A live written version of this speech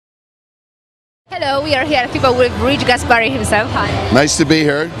Hello, we are here at FIBO with Rich Gaspari himself. Hi. Nice to be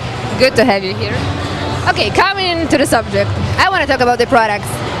here. Good to have you here. Okay, coming to the subject, I want to talk about the products.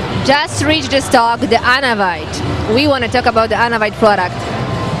 Just reached the stock, the Anavite. We want to talk about the Anavite product.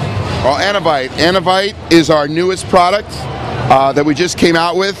 Well, Anavite is our newest product that we just came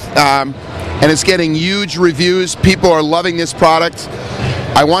out with, and it's getting huge reviews. People are loving this product.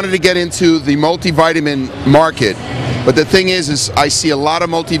 I wanted to get into the multivitamin market, but the thing is I see a lot of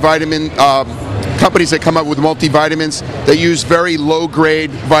multivitamin companies that come up with multivitamins. They use very low-grade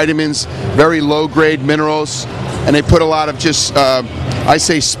vitamins, very low-grade minerals, and they put a lot of just, I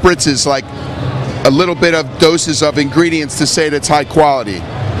say spritzes, like a little bit of doses of ingredients to say that it's high quality.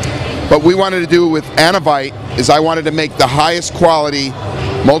 What we wanted to do with Anavite is I wanted to make the highest quality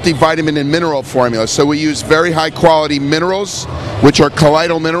multivitamin and mineral formula. So we use very high quality minerals, which are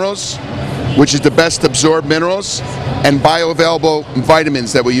colloidal minerals, which is the best absorbed minerals, and bioavailable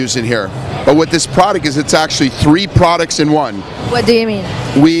vitamins that we use in here. But what this product is, it's actually 3 products in one. What do you mean?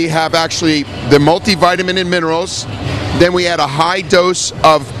 We have actually the multivitamin and minerals, then we add a high dose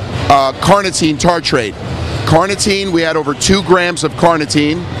of carnitine tartrate. Carnitine, we add over 2 grams of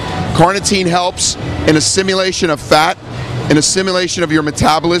carnitine. Carnitine helps in assimilation of fat, in assimilation of your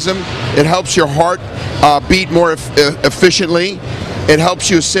metabolism. It helps your heart beat more efficiently. It helps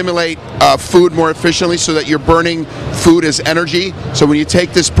you assimilate food more efficiently so that you're burning food as energy. So when you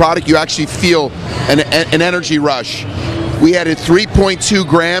take this product, you actually feel an energy rush. We added 3.2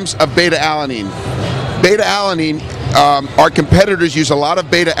 grams of beta-alanine. Beta-alanine, our competitors use a lot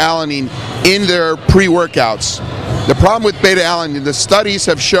of beta-alanine in their pre-workouts. The problem with beta-alanine, the studies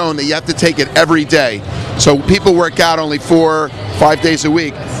have shown that you have to take it every day. So people work out only 4 or 5 days a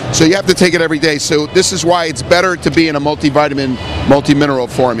week. So you have to take it every day. So this is why it's better to be in a multivitamin, multi-mineral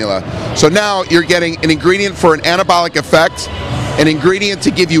formula. So now you're getting an ingredient for an anabolic effect, an ingredient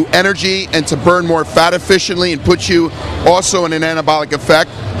to give you energy and to burn more fat efficiently and put you also in an anabolic effect.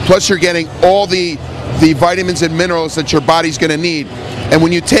 Plus you're getting all the vitamins and minerals that your body's going to need. And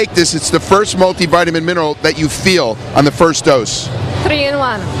when you take this, it's the first multivitamin mineral that you feel on the first dose. 3 in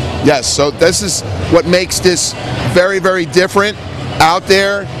 1. Yes, so this is what makes this very, very different out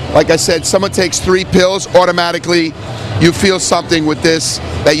there. Like I said, someone takes 3 pills, automatically you feel something with this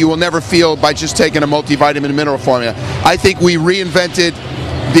that you will never feel by just taking a multivitamin and mineral formula. I think we reinvented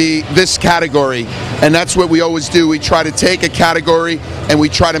this category, and that's what we always do. We try to take a category and we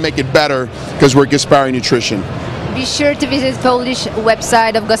try to make it better because we're Gaspari Nutrition. Be sure to visit the Polish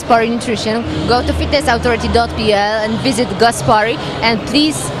website of Gaspari Nutrition. Go to fitnessauthority.pl and visit Gaspari, and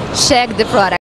please check the product.